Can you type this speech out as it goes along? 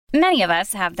Many of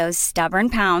us have those stubborn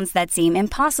pounds that seem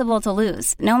impossible to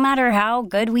lose, no matter how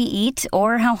good we eat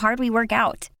or how hard we work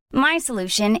out. My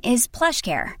solution is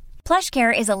PlushCare.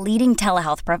 PlushCare is a leading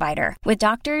telehealth provider with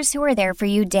doctors who are there for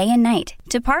you day and night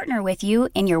to partner with you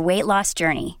in your weight loss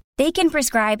journey. They can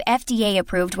prescribe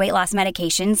FDA-approved weight loss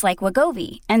medications like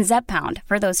Wegovy and Zepbound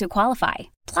for those who qualify.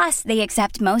 Plus, they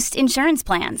accept most insurance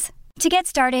plans. To get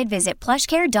started, visit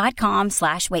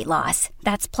plushcare.com/weightloss.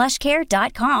 That's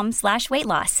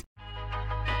plushcare.com/weightloss.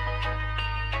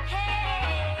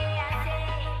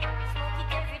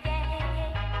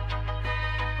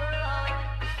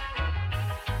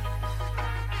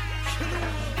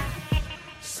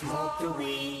 Smoke the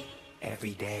weed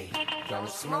every day. Don't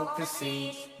smoke the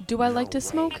seeds. Do I like to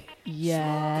smoke?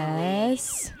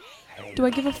 Yes. Do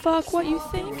I give a fuck what you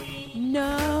think?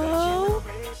 No.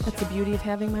 That's the beauty of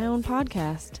having my own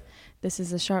podcast. This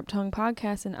is a Sharp Tongue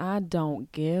podcast, and I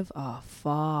don't give a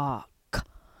fuck.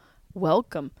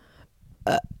 Welcome.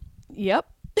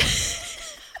 Yep.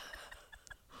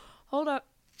 Hold up.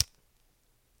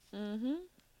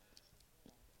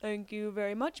 Thank you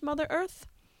very much, Mother Earth.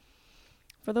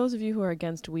 For those of you who are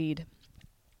against weed,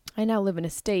 I now live in a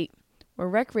state where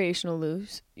recreational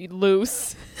loose.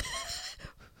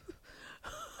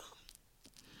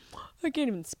 I can't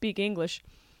even speak English.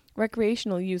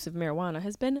 Recreational use of marijuana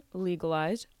has been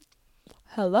legalized.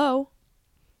 Hello.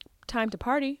 Time to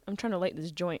party. I'm trying to light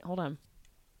this joint. Hold on.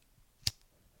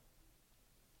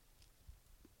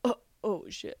 Oh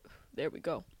shit. There we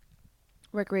go.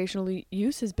 Recreational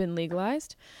use has been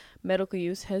legalized. Medical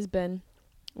use has been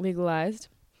legalized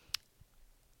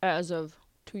as of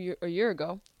a year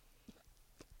ago.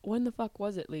 When the fuck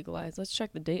was it legalized? Let's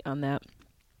check the date on that.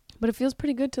 But it feels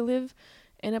pretty good to live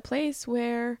in a place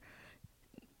where,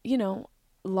 you know,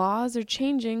 laws are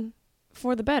changing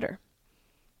for the better.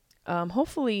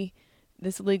 Hopefully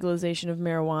this legalization of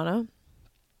marijuana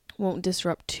won't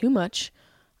disrupt too much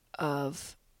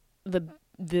of the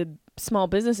small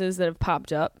businesses that have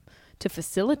popped up to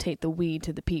facilitate the weed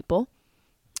to the people.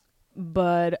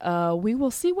 But we will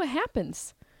see what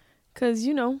happens. Because,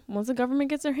 you know, once the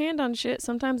government gets their hand on shit,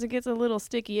 sometimes it gets a little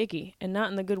sticky icky. And not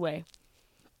in the good way.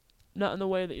 Not in the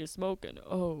way that you're smoking.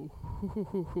 Oh,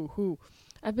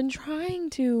 I've been trying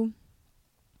to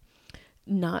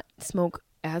not smoke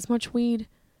as much weed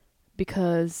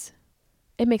because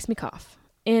it makes me cough.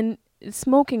 And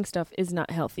smoking stuff is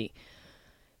not healthy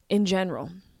in general.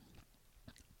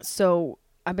 So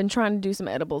I've been trying to do some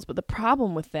edibles, but the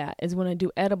problem with that is when I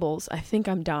do edibles, I think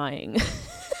I'm dying.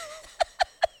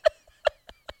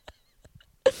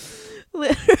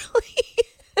 Literally.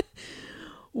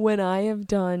 When I have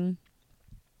done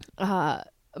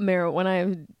when I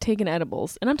have taken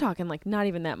edibles, and I'm talking like not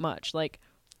even that much, like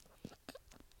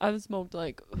I've smoked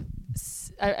like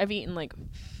I've eaten like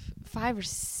 5 or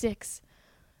 6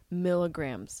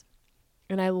 milligrams,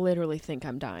 and I literally think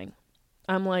I'm dying.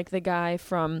 I'm like the guy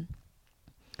from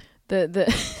the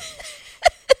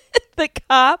the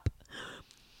cop.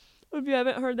 If you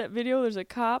haven't heard that video, there's a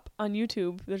cop on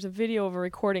YouTube. There's a video of a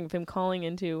recording of him calling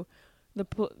into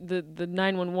the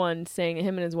 911 saying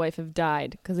him and his wife have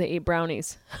died because they ate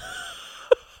brownies.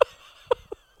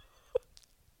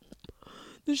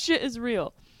 This shit is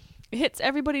real. It hits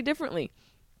everybody differently.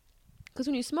 Because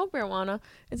when you smoke marijuana,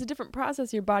 it's a different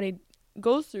process your body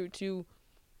goes through to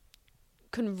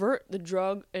convert the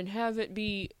drug and have it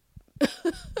be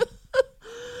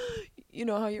you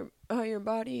know how your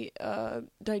body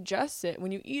digests it.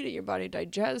 When you eat it, your body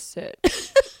digests it.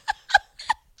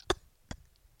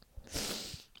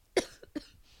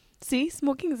 See,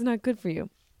 smoking is not good for you.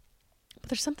 But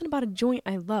there's something about a joint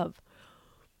I love.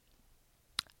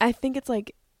 I think it's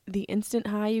like the instant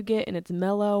high you get, and it's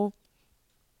mellow.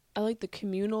 I like the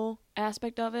communal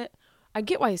aspect of it. I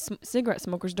get why cigarette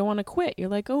smokers don't want to quit. You're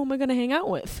like, oh, who am I going to hang out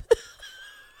with?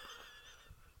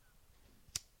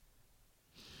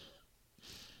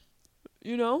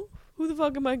 You know? Who the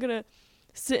fuck am I going to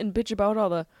sit and bitch about all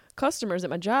the customers at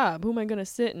my job? Who am I going to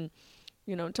sit and,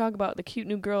 you know, talk about the cute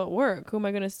new girl at work? Who am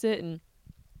I going to sit and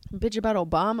bitch about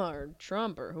Obama or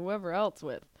Trump or whoever else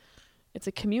with? It's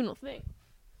a communal thing.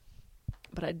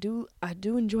 But I do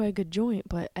enjoy a good joint,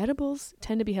 but edibles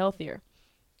tend to be healthier.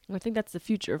 And I think that's the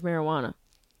future of marijuana.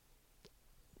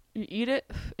 You eat it,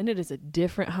 and it is a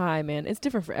different high, man. It's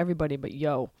different for everybody, but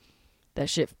yo, that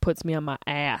shit puts me on my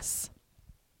ass.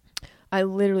 I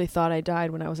literally thought I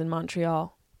died when I was in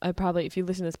Montreal. If you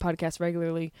listen to this podcast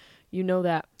regularly, you know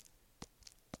that.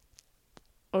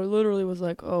 I literally was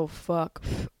like, oh, fuck,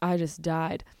 I just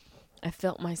died. I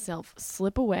felt myself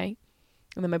slip away.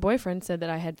 And then my boyfriend said that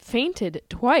I had fainted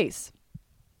twice.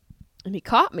 And he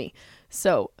caught me.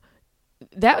 So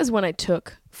that was when I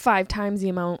took 5 times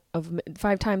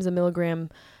the milligram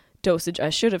dosage I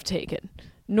should have taken.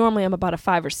 Normally I'm about a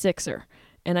 5 or 6er,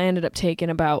 and I ended up taking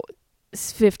about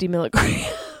 50 milligrams.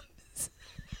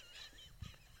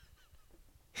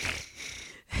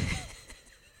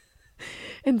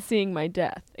 And seeing my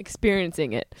death,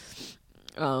 experiencing it.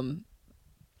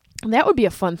 That would be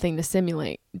a fun thing to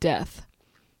simulate, death.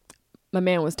 My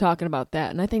man was talking about that,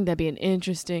 and I think that'd be an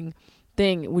interesting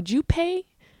thing. Would you pay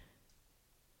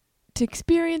to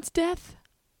experience death?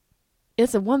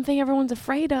 It's the one thing everyone's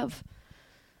afraid of.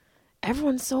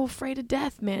 Everyone's so afraid of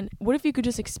death, man. What if you could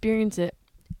just experience it,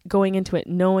 going into it,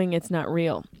 knowing it's not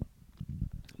real?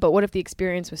 But what if the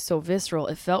experience was so visceral,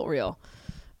 it felt real?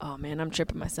 Oh, man, I'm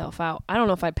tripping myself out. I don't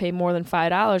know if I'd pay more than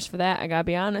 $5 for that. I gotta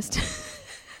be honest.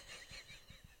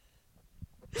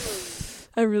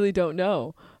 I really don't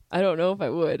know. I don't know if I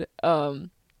would.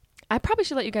 I probably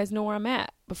should let you guys know where I'm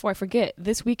at before I forget.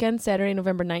 This weekend, Saturday,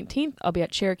 November 19th, I'll be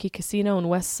at Cherokee Casino in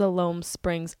West Siloam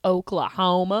Springs,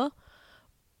 Oklahoma.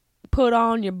 Put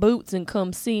on your boots and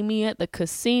come see me at the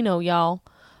casino, y'all.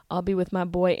 I'll be with my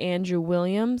boy Andrew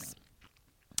Williams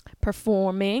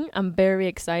performing. I'm very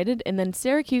excited. And then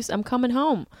Syracuse, I'm coming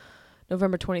home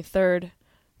November 23rd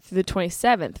through the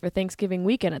 27th for Thanksgiving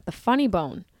weekend at the Funny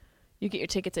Bone. You get your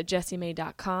tickets at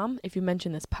jessiemay.com. If you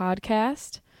mention this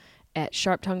podcast at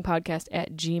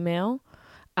sharptonguepodcast@gmail.com,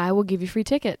 I will give you free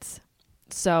tickets.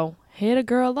 So hit a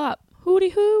girl up. Hooty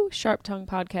hoo,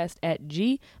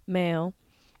 sharptonguepodcast@gmail.com.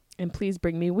 And please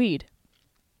bring me weed.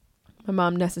 My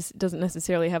mom doesn't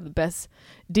necessarily have the best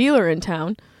dealer in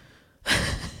town.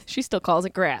 She still calls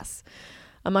it grass.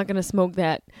 I'm not going to smoke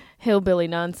that hillbilly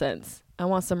nonsense. I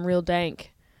want some real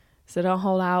dank. So don't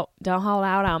haul out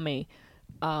on me.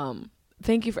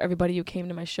 Thank you for everybody who came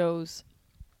to my shows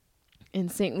in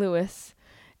St. Louis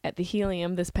at the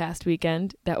Helium this past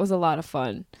weekend. That was a lot of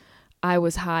fun. I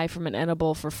was high from an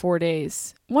edible for 4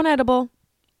 days. One edible.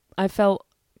 I felt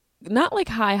not like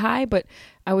high, but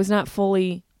I was not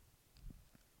fully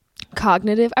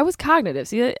cognitive. I was cognitive.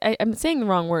 See, I'm saying the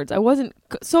wrong words. I wasn't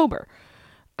sober.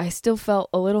 I still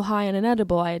felt a little high on an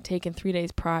edible I had taken 3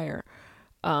 days prior.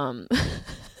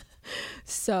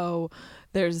 So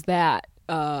there's that.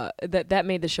 That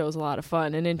made the shows a lot of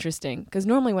fun and interesting. Because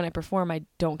normally when I perform, I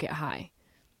don't get high.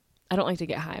 I don't like to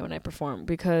get high when I perform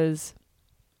because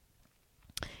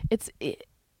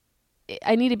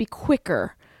I need to be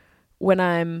quicker when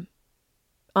I'm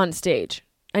on stage.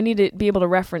 I need to be able to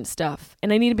reference stuff,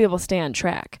 and I need to be able to stay on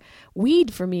track.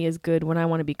 Weed for me is good when I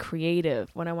want to be creative,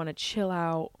 when I want to chill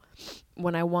out,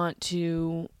 when I want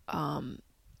to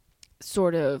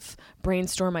sort of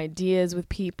brainstorm ideas with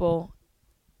people.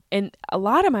 And a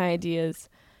lot of my ideas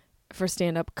for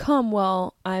stand-up come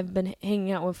while I've been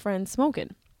hanging out with friends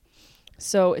smoking.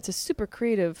 So it's a super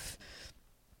creative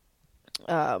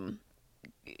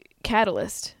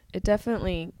catalyst. It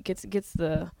definitely gets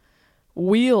the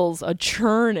wheels a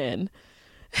churning.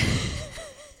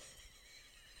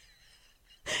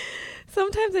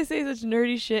 Sometimes I say such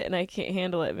nerdy shit and I can't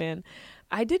handle it, man.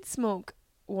 I did smoke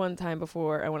one time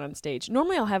before I went on stage.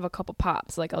 Normally I'll have a couple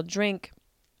pops. Like I'll drink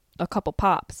a couple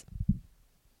pops.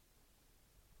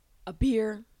 A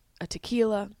beer, a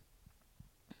tequila.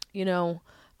 You know,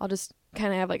 I'll just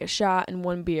kind of have like a shot and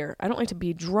one beer. I don't like to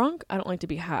be drunk. I don't like to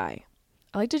be high.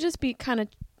 I like to just be kind of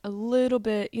a little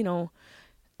bit, you know,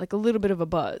 like a little bit of a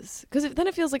buzz. Because then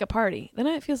it feels like a party. Then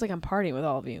it feels like I'm partying with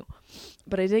all of you.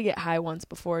 But I did get high once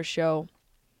before a show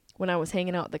when I was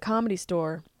hanging out at the Comedy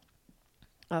Store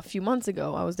a few months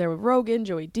ago. I was there with Rogan,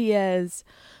 Joey Diaz,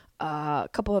 a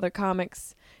couple other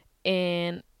comics.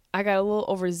 And I got a little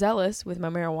overzealous with my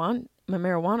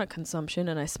marijuana consumption.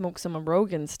 And I smoked some of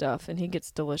Rogan's stuff. And he gets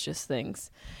delicious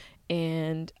things.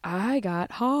 And I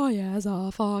got high as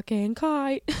a fucking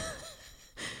kite.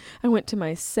 I went to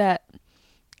my set.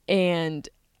 And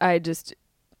I just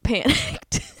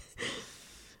panicked.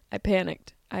 I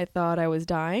panicked. I thought I was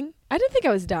dying. I didn't think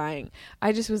I was dying.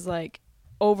 I just was like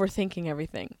overthinking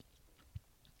everything,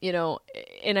 you know,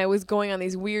 and I was going on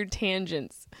these weird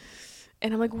tangents.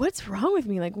 And I'm like, what's wrong with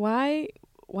me? Like, why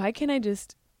can't I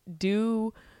just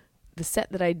do the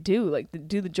set that I do? Like,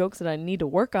 do the jokes that I need to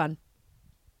work on?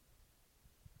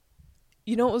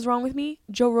 You know what was wrong with me?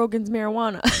 Joe Rogan's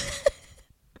marijuana.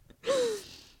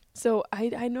 So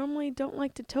I normally don't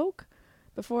like to toke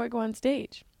before I go on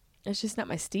stage. It's just not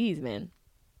my steez, man.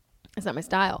 It's not my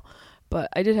style. But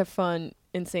I did have fun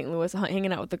in St. Louis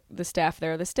hanging out with the staff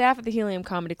there. The staff at the Helium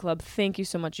Comedy Club, thank you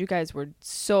so much. You guys were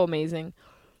so amazing.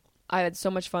 I had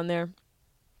so much fun there.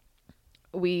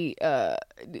 We,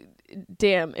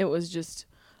 it was just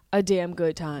a damn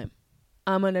good time.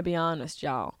 I'm going to be honest,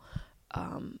 y'all.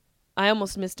 I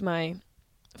almost missed my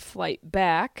flight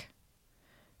back,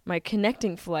 my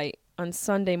connecting flight on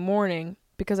Sunday morning,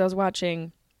 because I was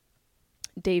watching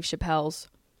Dave Chappelle's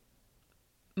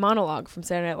monologue from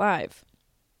Saturday Night Live.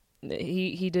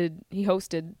 He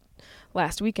hosted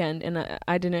last weekend, and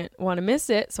I didn't want to miss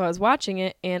it, so I was watching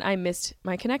it, and I missed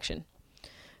my connection.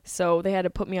 So they had to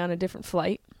put me on a different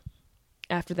flight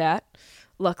after that.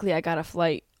 Luckily, I got a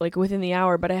flight like within the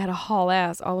hour, but I had to haul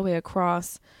ass all the way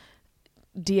across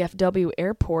DFW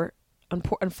airport.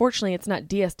 Unfortunately, it's not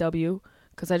DSW,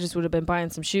 because I just would have been buying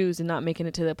some shoes and not making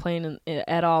it to the plane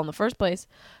at all in the first place.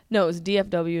 No, it was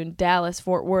DFW in Dallas,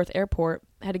 Fort Worth airport.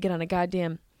 I had to get on a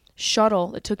goddamn shuttle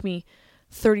that took me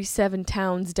 37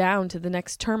 towns down to the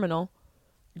next terminal.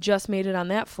 Just made it on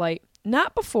that flight.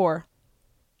 Not before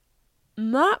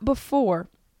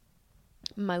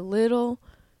my little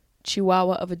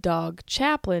chihuahua of a dog,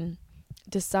 Chaplin,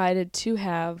 decided to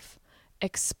have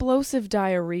explosive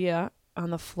diarrhea on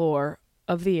the floor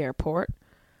of the airport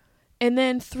and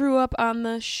then threw up on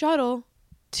the shuttle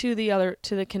to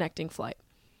the connecting flight.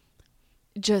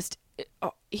 Just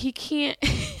he can't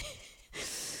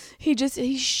he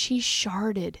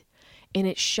sharded and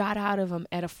it shot out of him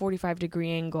at a 45-degree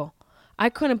angle. I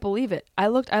couldn't believe it. I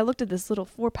looked at this little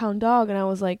 4-pound dog and I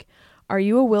was like, "Are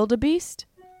you a wildebeest?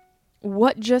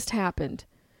 What just happened?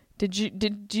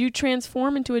 Did you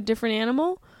transform into a different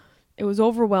animal?" It was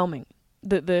overwhelming.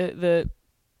 The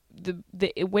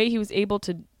way he was able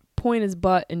to point his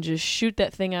butt and just shoot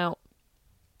that thing out.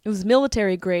 It was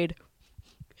military grade.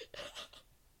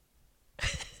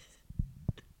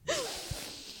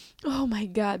 Oh my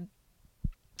God.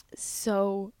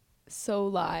 So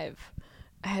live.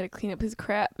 I had to clean up his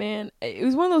crap, man. It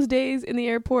was one of those days in the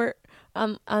airport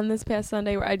on this past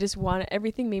Sunday where I just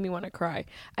everything made me want to cry.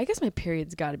 I guess my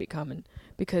period's got to be coming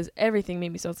because everything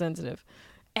made me so sensitive.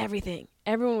 Everything.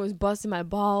 Everyone was busting my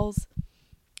balls.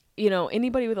 You know,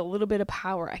 anybody with a little bit of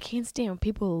power. I can't stand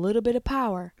people with a little bit of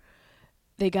power.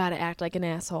 They got to act like an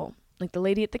asshole. Like the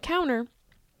lady at the counter,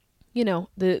 you know,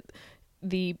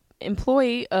 the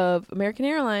employee of American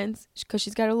Airlines, because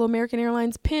she's got her little American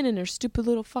Airlines pin and her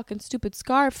stupid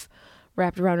scarf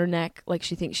wrapped around her neck like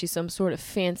she thinks she's some sort of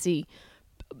fancy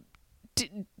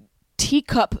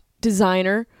teacup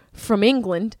designer from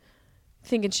England,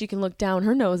 thinking she can look down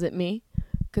her nose at me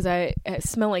because I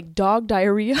smell like dog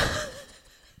diarrhea.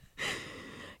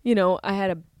 You know, I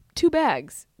had 2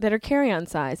 bags that are carry-on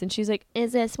size, and she's like,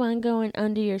 "Is this one going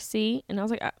under your seat?" And I was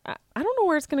like, I don't know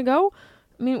where it's going to go.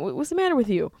 I mean, what's the matter with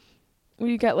you?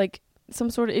 You got like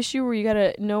some sort of issue where you got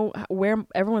to know where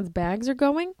everyone's bags are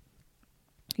going?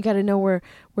 You got to know where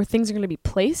things are going to be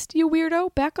placed, you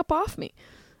weirdo? Back up off me.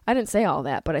 I didn't say all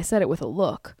that, but I said it with a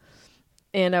look.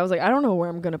 And I was like, I don't know where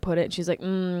I'm going to put it. And she's like, we're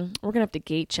going to have to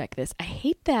gate check this. I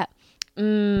hate that.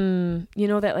 You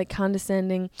know, that like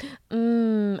condescending,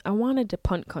 I wanted to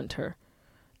cunt her.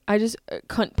 I just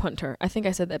punt her. I think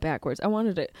I said that backwards. I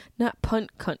wanted to not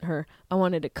cunt her. I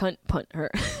wanted to punt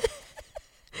her.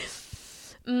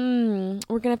 We're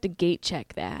going to have to gate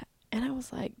check that. And I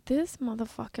was like, this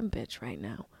motherfucking bitch right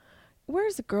now.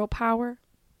 Where's the girl power,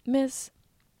 miss?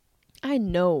 I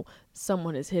know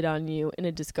someone has hit on you in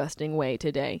a disgusting way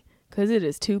today because it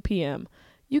is 2 p.m.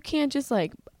 You can't just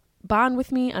like bond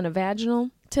with me on a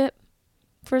vaginal tip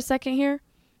for a second here.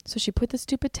 So she put the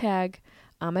stupid tag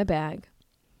on my bag.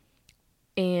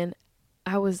 And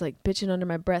I was like bitching under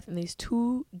my breath. And these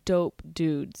 2 dope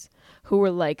dudes who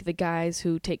were like the guys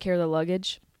who take care of the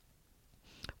luggage.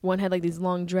 One had like these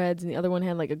long dreads and the other one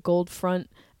had like a gold front.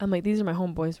 I'm like, these are my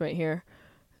homeboys right here.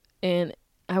 And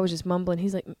I was just mumbling.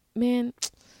 He's like, man,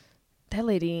 that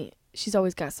lady, she's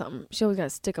always got something. She always got to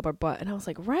stick up her butt. And I was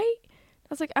like, right? I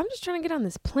was like, I'm just trying to get on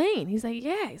this plane. He's like,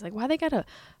 yeah. He's like, why they got to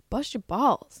bust your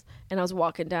balls? And I was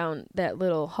walking down that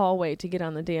little hallway to get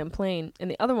on the damn plane.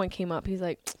 And the other one came up. He's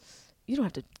like, you don't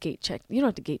have to gate check. You don't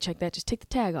have to gate check that. Just take the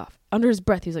tag off. Under his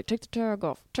breath, he's like, take the tag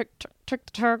off. Take the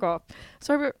tag off.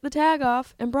 So I ripped the tag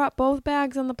off and brought both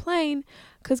bags on the plane.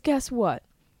 Because guess what?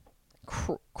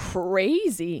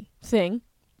 Crazy thing.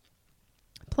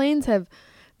 Planes have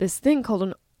this thing called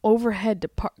an overhead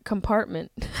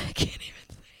compartment. I can't even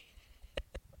say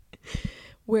it.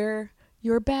 Where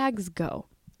your bags go.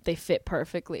 They fit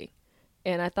perfectly.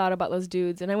 And I thought about those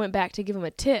dudes. And I went back to give them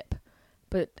a tip.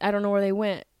 But I don't know where they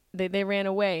went. They ran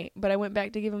away, but I went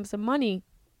back to give them some money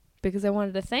because I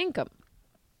wanted to thank them.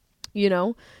 You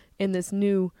know, in this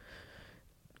new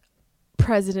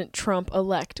President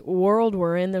Trump-elect world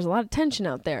we're in, there's a lot of tension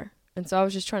out there. And so I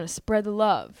was just trying to spread the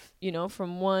love, you know,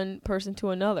 from one person to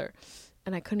another.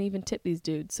 And I couldn't even tip these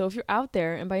dudes. So if you're out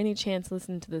there and by any chance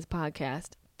listening to this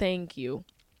podcast, thank you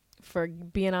for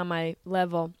being on my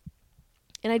level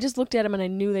And I just looked at them and I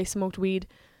knew they smoked weed.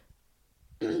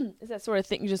 It's that sort of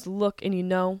thing. You just look and you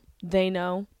know, they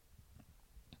know.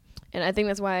 And I think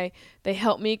that's why they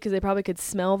helped me, because they probably could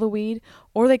smell the weed,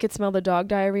 or they could smell the dog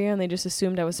diarrhea and they just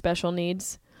assumed I was special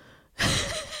needs.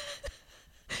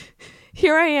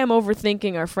 Here I am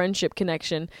overthinking our friendship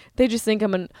connection. They just think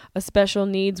I'm a special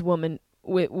needs woman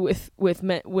with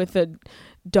a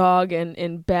dog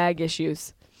and bag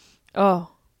issues.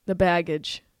 Oh, the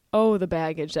baggage. Oh, the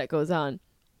baggage that goes on.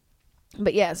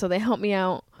 But yeah, so they helped me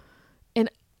out. And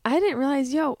I didn't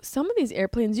realize, some of these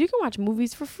airplanes, you can watch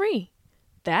movies for free.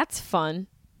 That's fun.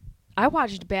 I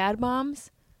watched Bad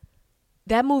Moms.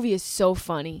 That movie is so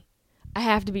funny. I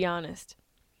have to be honest.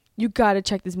 You got to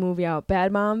check this movie out.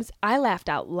 Bad Moms. I laughed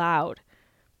out loud.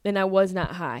 And I was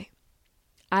not high.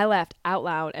 I laughed out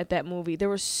loud at that movie. There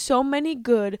were so many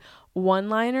good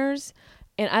one-liners.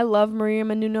 And I love Maria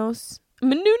Menounos.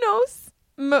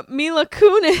 Mila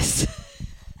Kunis.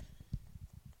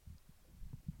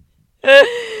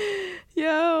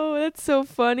 Yo, that's so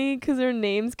funny because their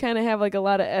names kind of have like a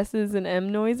lot of S's and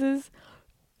M noises.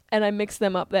 And I mixed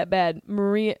them up that bad.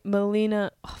 Mila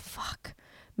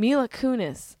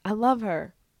Kunis. I love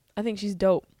her. I think she's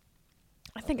dope.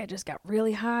 I think I just got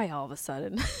really high all of a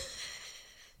sudden.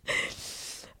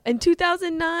 In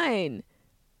 2009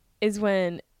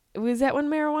 was that when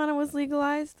marijuana was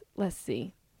legalized? Let's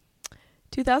see.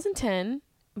 2010,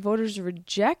 voters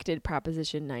rejected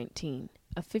Proposition 19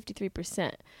 of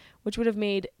 53%, which would have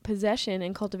made possession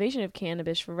and cultivation of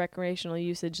cannabis for recreational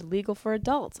usage legal for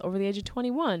adults over the age of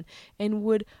 21 and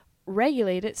would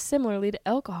regulate it similarly to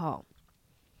alcohol.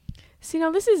 See,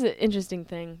 now this is an interesting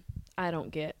thing I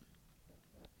don't get.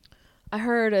 I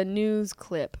heard a news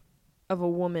clip of a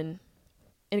woman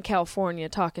in California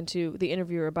talking to the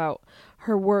interviewer about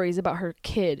her worries about her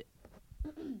kid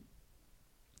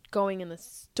going in the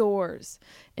stores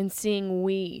and seeing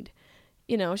weed.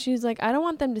 She's like, I don't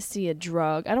want them to see a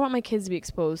drug. I don't want my kids to be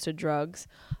exposed to drugs.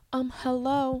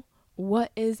 Hello,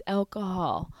 what is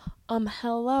alcohol?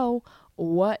 Hello,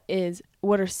 what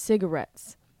are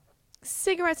cigarettes?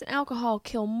 Cigarettes and alcohol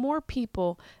kill more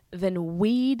people than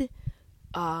weed,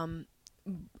 butt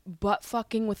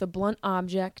fucking with a blunt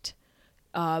object,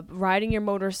 riding your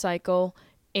motorcycle,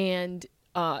 and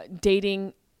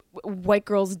dating white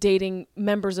girls dating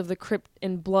members of the Crip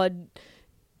and Blood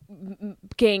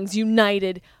gangs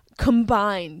united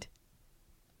combined.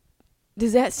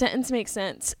 Does that sentence make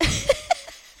sense?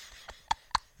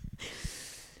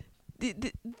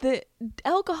 the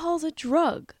alcohol's a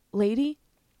drug, lady.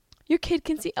 Your kid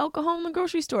can see alcohol in the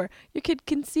grocery store. Your kid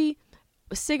can see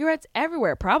cigarettes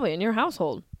everywhere, probably in your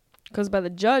household. Because by the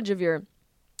judge of your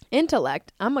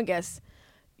intellect, I'm going to guess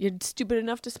you're stupid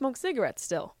enough to smoke cigarettes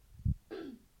still.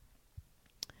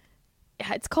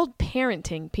 It's called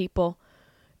parenting, people.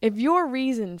 If your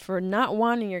reason for not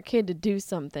wanting your kid to do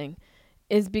something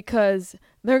is because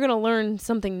they're going to learn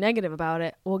something negative about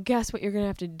it, well, guess what you're going to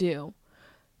have to do?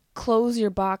 Close your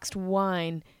boxed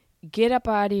wine, get up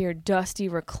out of your dusty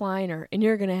recliner, and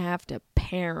you're going to have to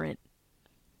parent.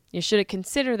 You should have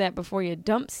considered that before you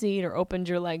dumped seed or opened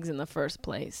your legs in the first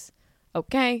place.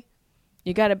 Okay?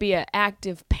 You got to be an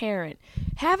active parent.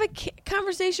 Have a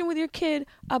conversation with your kid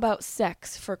about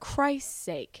sex, for Christ's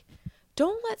sake.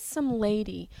 Don't let some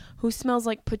lady who smells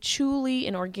like patchouli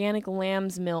and organic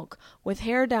lamb's milk with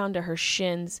hair down to her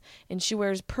shins and she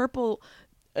wears purple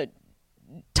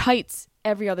tights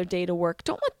every other day to work.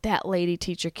 Don't let that lady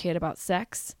teach your kid about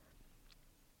sex.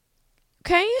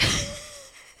 Okay?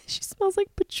 She smells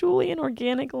like patchouli and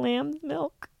organic lamb's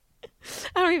milk.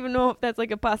 I don't even know if that's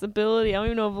like a possibility. I don't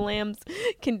even know if lambs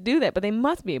can do that, but they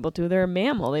must be able to. They're a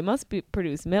mammal. They must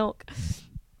produce milk.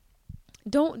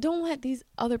 Don't let these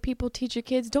other people teach your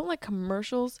kids. Don't let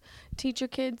commercials teach your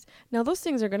kids. Now, those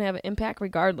things are going to have an impact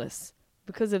regardless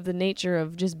because of the nature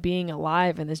of just being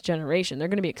alive in this generation. They're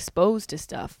going to be exposed to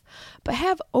stuff. But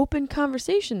have open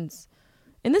conversations.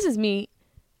 And this is me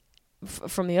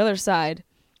from the other side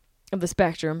of the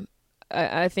spectrum.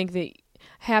 I think the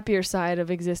happier side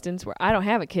of existence where I don't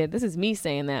have a kid. This is me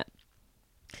saying that.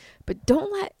 But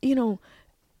don't let,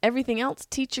 everything else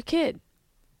teach your kid.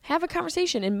 Have a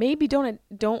conversation, and maybe don't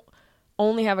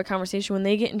only have a conversation when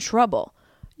they get in trouble.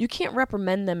 You can't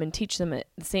reprimand them and teach them at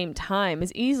the same time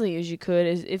as easily as you could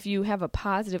as if you have a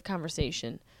positive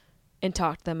conversation and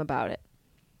talk to them about it.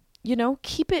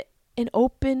 Keep it an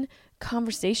open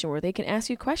conversation where they can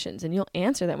ask you questions and you'll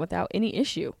answer them without any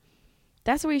issue.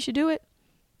 That's the way you should do it.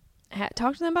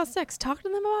 Talk to them about sex. Talk to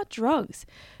them about drugs.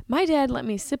 My dad let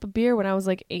me sip a beer when I was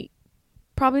like 8.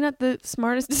 Probably not the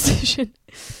smartest decision.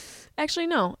 Actually,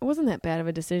 no, it wasn't that bad of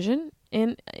a decision.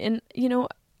 And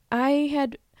I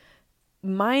had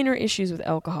minor issues with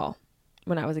alcohol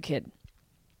when I was a kid.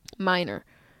 Minor.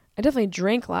 I definitely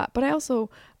drank a lot, but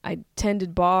I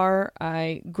tended bar.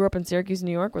 I grew up in Syracuse,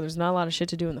 New York, where there's not a lot of shit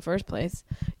to do in the first place.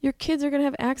 Your kids are going to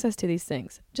have access to these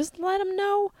things. Just let them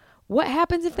know what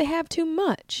happens if they have too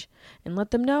much, and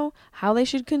let them know how they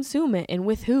should consume it, and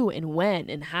with who, and when,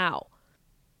 and how.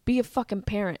 Be a fucking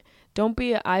parent. Don't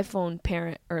be an iPhone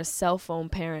parent or a cell phone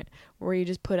parent where you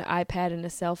just put an iPad and a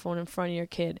cell phone in front of your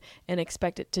kid and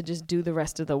expect it to just do the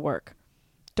rest of the work.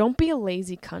 Don't be a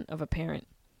lazy cunt of a parent.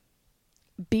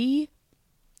 Be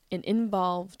an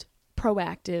involved,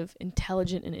 proactive,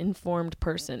 intelligent, and informed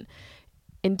person.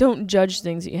 And don't judge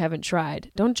things that you haven't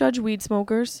tried. Don't judge weed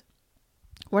smokers.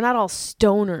 We're not all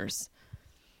stoners.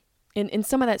 And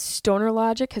some of that stoner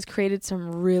logic has created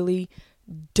some really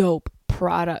dope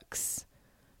products.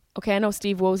 Okay, I know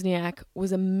Steve Wozniak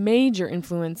was a major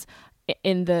influence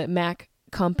in the Mac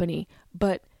company,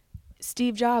 but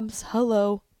Steve Jobs,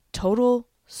 hello, total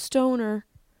stoner.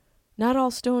 Not all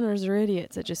stoners are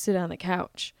idiots that just sit on the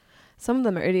couch. Some of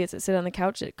them are idiots that sit on the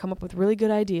couch that come up with really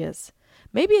good ideas.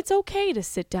 Maybe it's okay to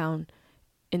sit down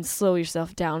and slow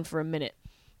yourself down for a minute.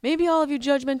 Maybe all of you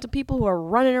judgmental people who are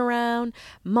running around,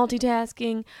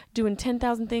 multitasking, doing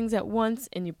 10,000 things at once,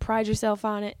 and you pride yourself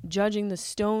on it, judging the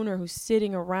stoner who's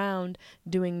sitting around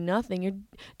doing nothing, you're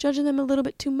judging them a little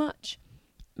bit too much.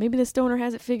 Maybe the stoner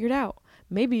has it figured out.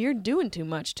 Maybe you're doing too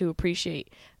much to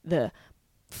appreciate the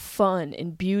fun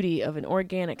and beauty of an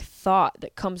organic thought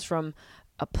that comes from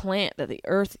a plant that the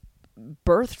earth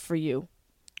birthed for you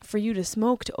to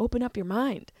smoke, to open up your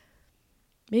mind.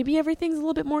 Maybe everything's a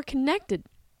little bit more connected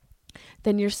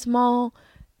than your small,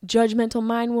 judgmental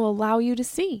mind will allow you to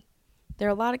see. There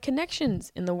are a lot of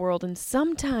connections in the world, and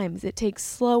sometimes it takes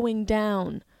slowing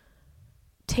down,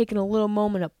 taking a little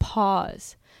moment of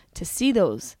pause to see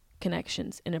those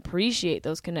connections and appreciate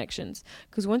those connections.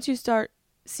 Because once you start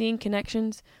seeing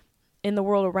connections in the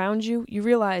world around you, you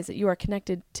realize that you are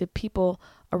connected to people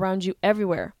around you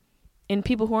everywhere, and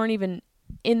people who aren't even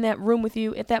in that room with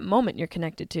you at that moment you're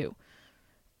connected to.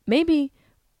 Maybe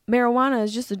marijuana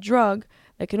is just a drug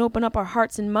that can open up our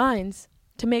hearts and minds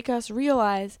to make us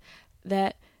realize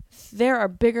that there are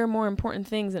bigger, more important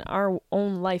things in our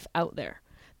own life out there,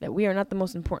 that we are not the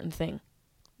most important thing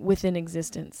within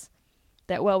existence,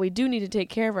 that while we do need to take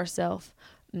care of ourselves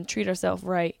and treat ourselves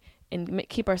right and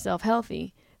keep ourselves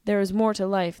healthy, there is more to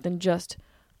life than just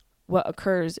what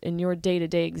occurs in your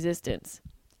day-to-day existence.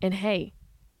 And hey,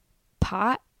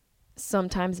 pot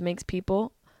sometimes makes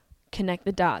people connect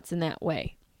the dots in that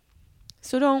way.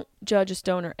 So don't judge a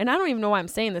stoner. And I don't even know why I'm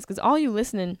saying this, because all you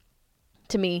listening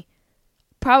to me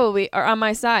probably are on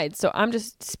my side. So I'm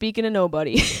just speaking to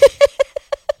nobody.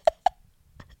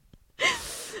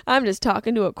 I'm just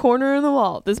talking to a corner of the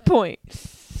wall at this point.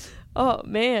 Oh,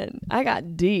 man, I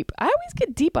got deep. I always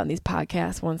get deep on these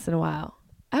podcasts once in a while.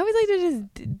 I always like to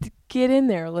just get in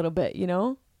there a little bit, you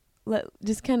know?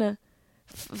 Just kind of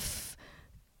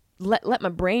let my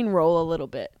brain roll a little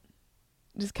bit.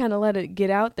 Just kind of let it get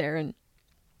out there and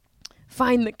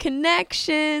find the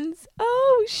connections.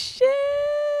 Oh, shit.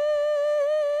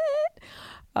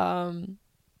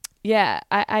 Yeah,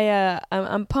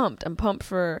 I'm pumped. I'm pumped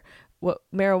for what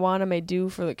marijuana may do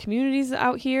for the communities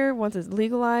out here once it's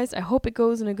legalized. I hope it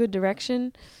goes in a good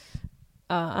direction.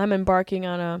 I'm embarking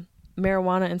on a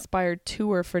marijuana-inspired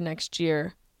tour for next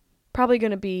year. Probably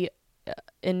going to be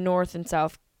in North and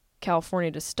South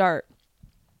California to start,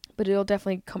 but it'll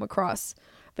definitely come across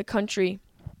the country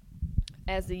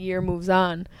as the year moves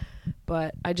on.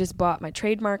 But I just bought my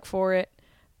trademark for it.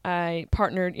 I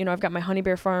partnered, I've got my Honey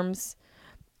Bear Farms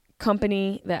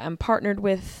company that I'm partnered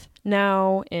with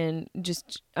now, and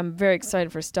just I'm very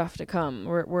excited for stuff to come.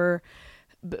 We're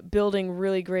building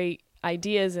really great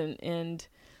ideas and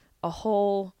a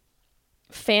whole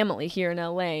family here in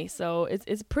LA, so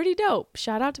it's pretty dope.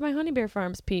 Shout out to my Honey Bear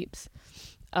Farms peeps.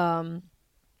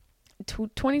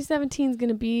 2017 is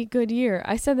gonna be a good year.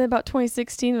 I said that about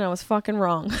 2016 and I was fucking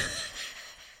wrong.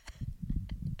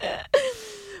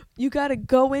 You gotta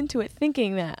go into it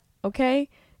thinking that, okay?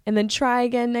 And then try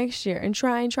again next year, and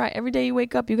try. Every day you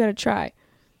wake up, you gotta try.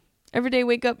 Every day you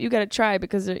wake up, you gotta try,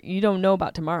 because you don't know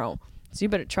about tomorrow. So you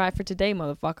better try for today,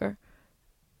 motherfucker.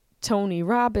 Tony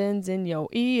Robbins in your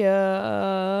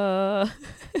ear.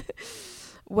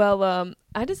 Well,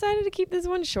 I decided to keep this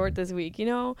one short this week.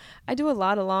 I do a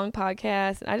lot of long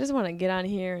podcasts, and I just want to get on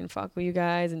here and fuck with you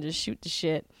guys and just shoot the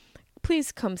shit.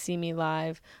 Please come see me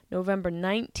live November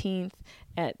 19th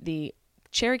at the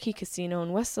Cherokee Casino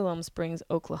in West Siloam Springs,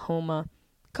 Oklahoma.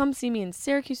 Come see me in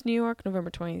Syracuse, New York, November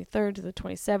 23rd to the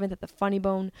 27th at the Funny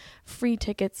Bone. Free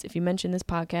tickets if you mention this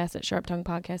podcast at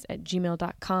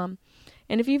sharptonguepodcast@gmail.com.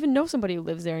 And if you even know somebody who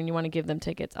lives there and you want to give them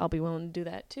tickets, I'll be willing to do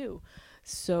that too.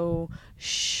 So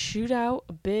shoot out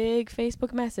a big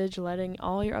Facebook message letting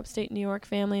all your upstate New York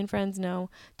family and friends know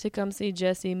to come see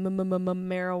Jesse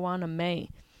Marijuana May.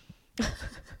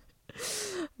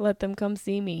 Let them come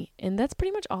see me. And that's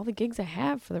pretty much all the gigs I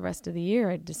have for the rest of the year.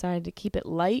 I decided to keep it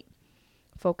light,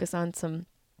 focus on some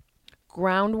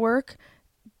groundwork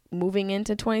moving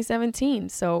into 2017.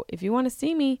 So if you want to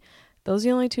see me, those are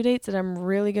the only 2 dates that I'm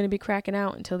really going to be cracking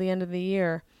out until the end of the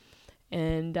year.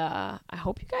 And I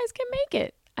hope you guys can make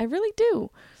it. I really do.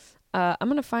 I'm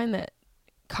going to find that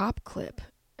cop clip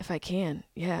if I can.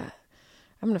 Yeah,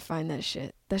 I'm going to find that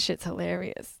shit. That shit's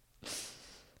hilarious.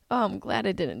 Oh, I'm glad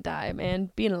I didn't die, man.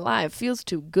 Being alive feels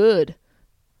too good.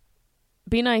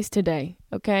 Be nice today,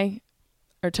 okay?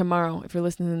 Or tomorrow, if you're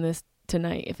listening to this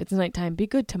tonight. If it's nighttime, be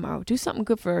good tomorrow. Do something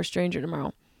good for a stranger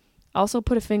tomorrow. Also,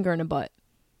 put a finger in a butt.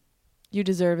 You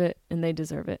deserve it, and they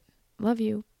deserve it. Love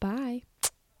you. Bye.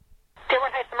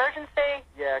 Dearborn Heights emergency?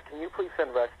 Yeah, can you please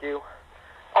send rescue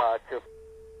to...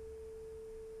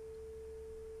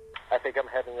 I think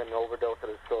I'm having an overdose,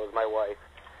 and so is my wife.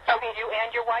 Okay, you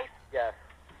and your wife? Yes.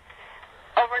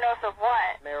 Overdose of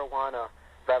what? Marijuana.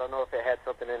 I don't know if it had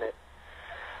something in it.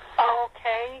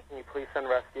 Okay. Can you please send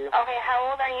rescue? Okay,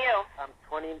 how old are you? I'm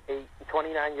 29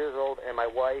 years old, and my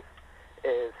wife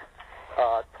is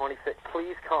 26.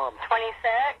 Please come.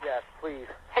 26? Yes, please.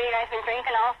 Have you guys been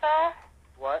drinking also?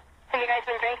 What? Have you guys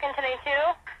been drinking today too?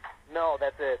 No,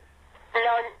 that's it.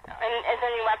 No, and is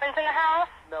there any weapons in the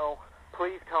house? No.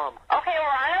 Please come. Okay,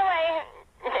 we're on our way.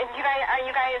 Do you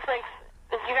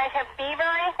guys have fever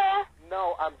or anything?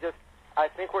 No, I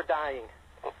think we're dying.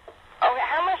 Okay,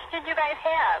 how much did you guys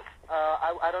have?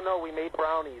 I don't know. We made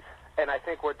brownies, and I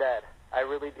think we're dead. I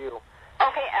really do.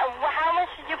 Okay, how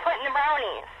much did you put in the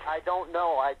brownies? I don't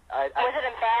know. Was it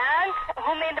a bag?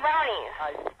 Who made the brownies?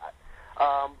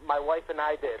 My wife and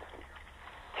I did.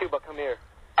 Cuba, come here.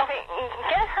 Okay,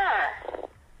 get her.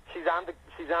 She's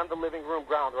on the living room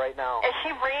ground right now. Is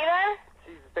she breathing?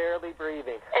 She's barely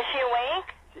breathing. Is she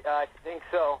awake? I think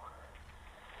so.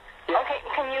 Yeah. Okay,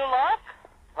 can you look?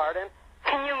 Pardon?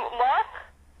 Can you look?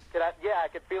 I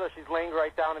could feel her. She's laying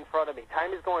right down in front of me.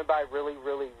 Time is going by really,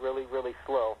 really, really, really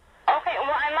slow. Okay,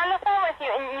 well, I'm on the phone with you,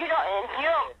 and do you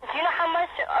know how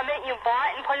much of it you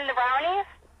bought and put in the brownies?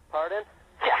 Pardon?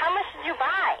 How much did you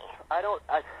buy?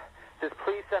 Just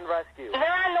please send rescue.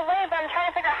 They're on the way, but I'm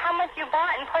trying to figure out how much you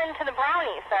bought and put into the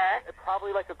brownies, sir. It's probably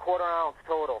like a quarter ounce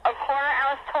total. A quarter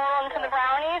ounce total into the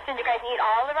brownies? Did you guys eat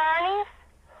all the brownies?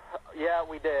 Yeah,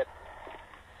 we did.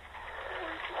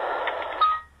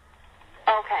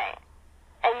 Okay.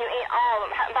 And you ate all of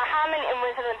them. But how many?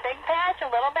 Was it a big batch, a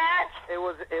little batch? It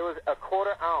was a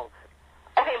quarter ounce.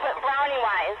 Okay, but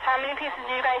brownie-wise, how many pieces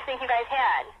do you guys think you guys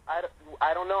had?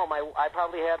 I don't know. I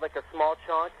probably had like a small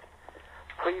chunk.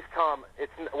 Please come.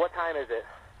 What time is it?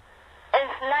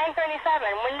 It's 9:37.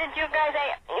 When did you guys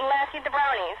last eat the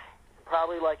brownies?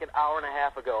 Probably like an hour and a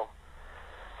half ago.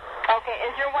 Okay,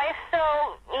 is your wife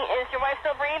still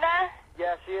breathing?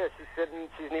 Yeah, she is.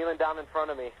 She's kneeling down in front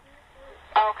of me.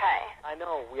 Okay. I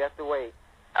know. We have to wait.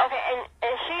 Okay, and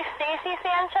is she Stacy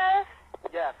Sanchez?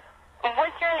 Yes.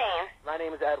 What's your name? My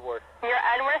name is Edward. You're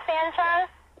Edward Sanchez?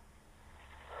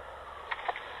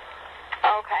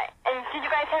 Okay. And did you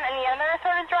guys have any other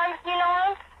sort of drugs you know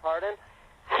of? Pardon?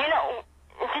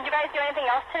 Did you guys do anything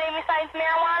else today besides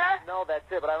marijuana? No, that's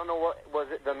it, but I don't know what was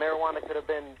it. The marijuana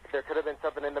there could have been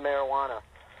something in the marijuana.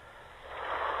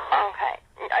 Okay.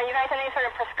 Are you guys on any sort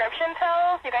of prescription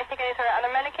pills? Do you guys take any sort of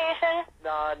other medication?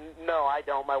 No, I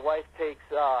don't. My wife takes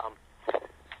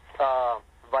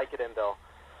Vicodin, though.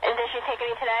 And did she take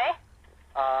any today?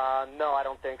 No, I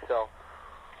don't think so.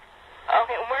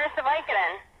 Okay, where's the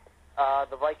Vicodin?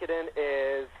 The Vicodin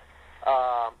is,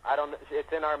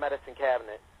 it's in our medicine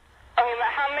cabinet. Okay,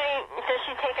 but how many does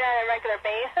she take it on a regular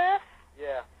basis?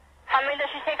 Yeah. How many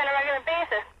does she take on a regular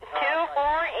basis? 2,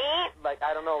 4, 8? Like,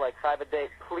 I don't know, like 5 a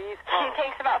day. Please come. She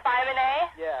takes about 5 a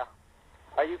day? Yeah.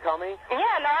 Are you coming?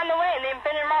 Yeah, they're on the way. They've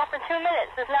been in mall for 2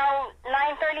 minutes. It's now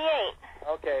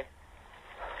 9:38. Okay.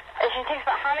 And she takes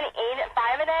about how many?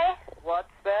 5 a day?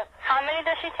 What's that? How many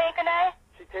does she take a day?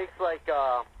 She takes like,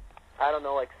 I don't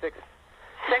know, like 6. 6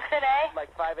 a day?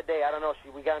 Like 5 a day. I don't know.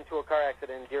 We got into a car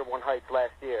accident in Dearborn Heights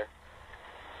last year.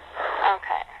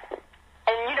 Okay.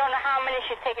 And you don't know how many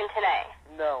she's taken today?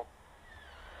 No.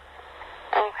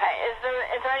 Okay. Is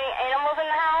there any animals in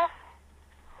the house?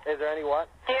 Is there any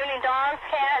what? Do you have any dogs,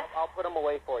 cats? I'll put them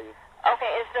away for you.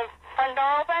 Okay. Is the front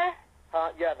door open?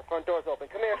 Yeah, the front door's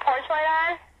open. Come here. Porch light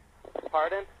on?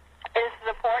 Pardon? Is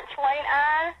the porch light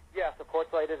on? Yes, the porch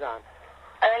light is on.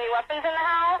 Are there any weapons in the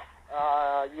house?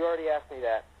 You already asked me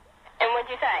that. And what'd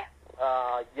you say?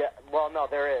 Yeah. Well, no,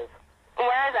 there is.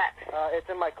 Where is it? It's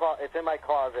in my closet.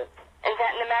 Is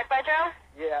that in the back bedroom?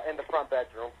 Yeah, in the front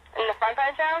bedroom. In the front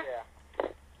bedroom? Yeah.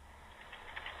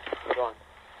 Go on.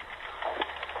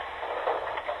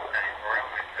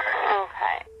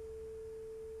 Okay.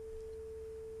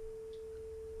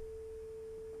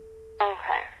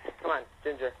 Okay. Come on,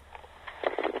 Ginger.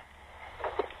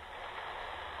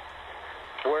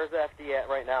 Where's FD at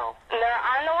right now? They're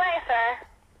on the way, sir.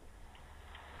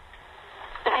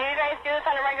 Do you guys do this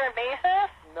on a regular basis?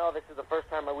 No, this is the first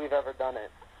time we've ever done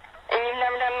it. And you've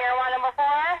never done marijuana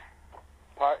before?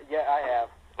 Yeah, I have.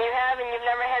 You have, and you've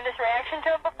never had this reaction to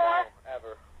it before? No,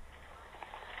 ever.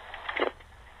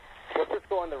 What's the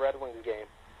score in the Red Wings game?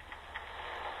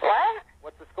 What?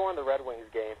 What's the score in the Red Wings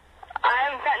game?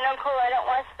 I've got no clue. I don't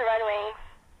watch the Red Wings.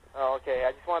 Oh, okay.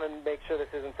 I just want to make sure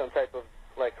this isn't some type of,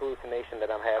 like, hallucination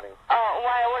that I'm having. Oh,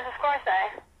 why? What does the score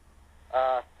say?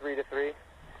 3-3.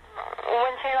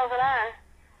 What channel is it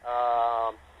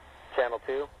on? Channel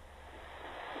 2.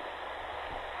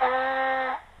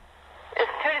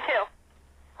 It's 2-2.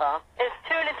 Huh? It's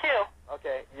 2-2.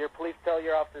 Okay. Please tell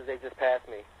your officers they just passed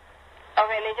me.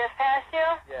 Okay, they just passed you?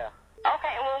 Yeah.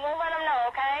 Okay, well, we'll let them know,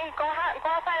 okay? Go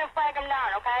outside and flag them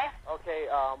down, okay? Okay,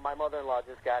 my mother-in-law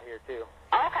just got here, too.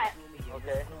 Okay.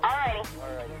 Okay? Alrighty.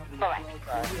 Alrighty. Bye-bye.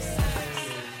 Bye.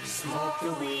 Smoke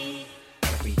the weed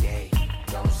every day.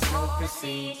 Don't smoke the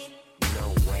seed.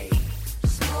 No way.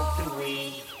 Smoke the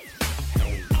weed.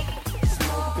 Hey,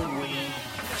 smoke the weed.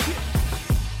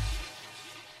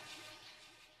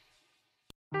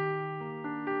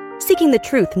 Seeking the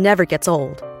truth never gets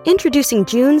old. Introducing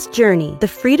June's Journey, the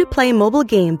free-to-play mobile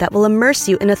game that will immerse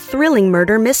you in a thrilling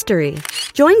murder mystery.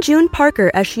 Join June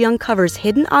Parker as she uncovers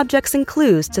hidden objects and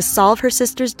clues to solve her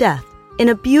sister's death in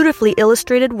a beautifully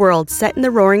illustrated world set in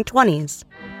the Roaring '20s.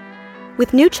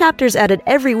 With new chapters added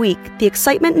every week, the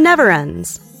excitement never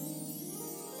ends.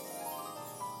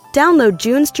 Download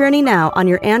June's Journey now on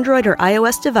your Android or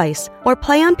iOS device, or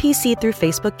play on PC through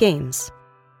Facebook Games.